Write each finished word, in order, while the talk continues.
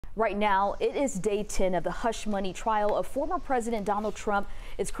Right now, it is day 10 of the hush money trial of former President Donald Trump.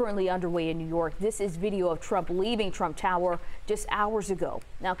 It's currently underway in New York. This is video of Trump leaving Trump Tower just hours ago.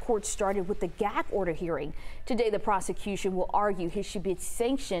 Now, court started with the gag order hearing. Today, the prosecution will argue he should be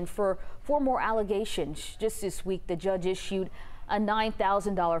sanctioned for 4 more allegations. Just this week, the judge issued a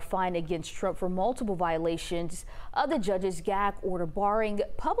 $9,000 fine against Trump for multiple violations of the judge's gag order, barring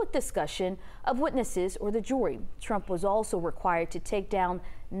public discussion of witnesses or the jury. Trump was also required to take down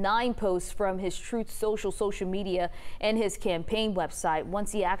 9 posts from his Truth social media and his campaign website.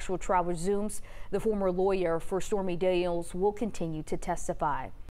 Once the actual trial resumes, the former lawyer for Stormy Daniels will continue to testify.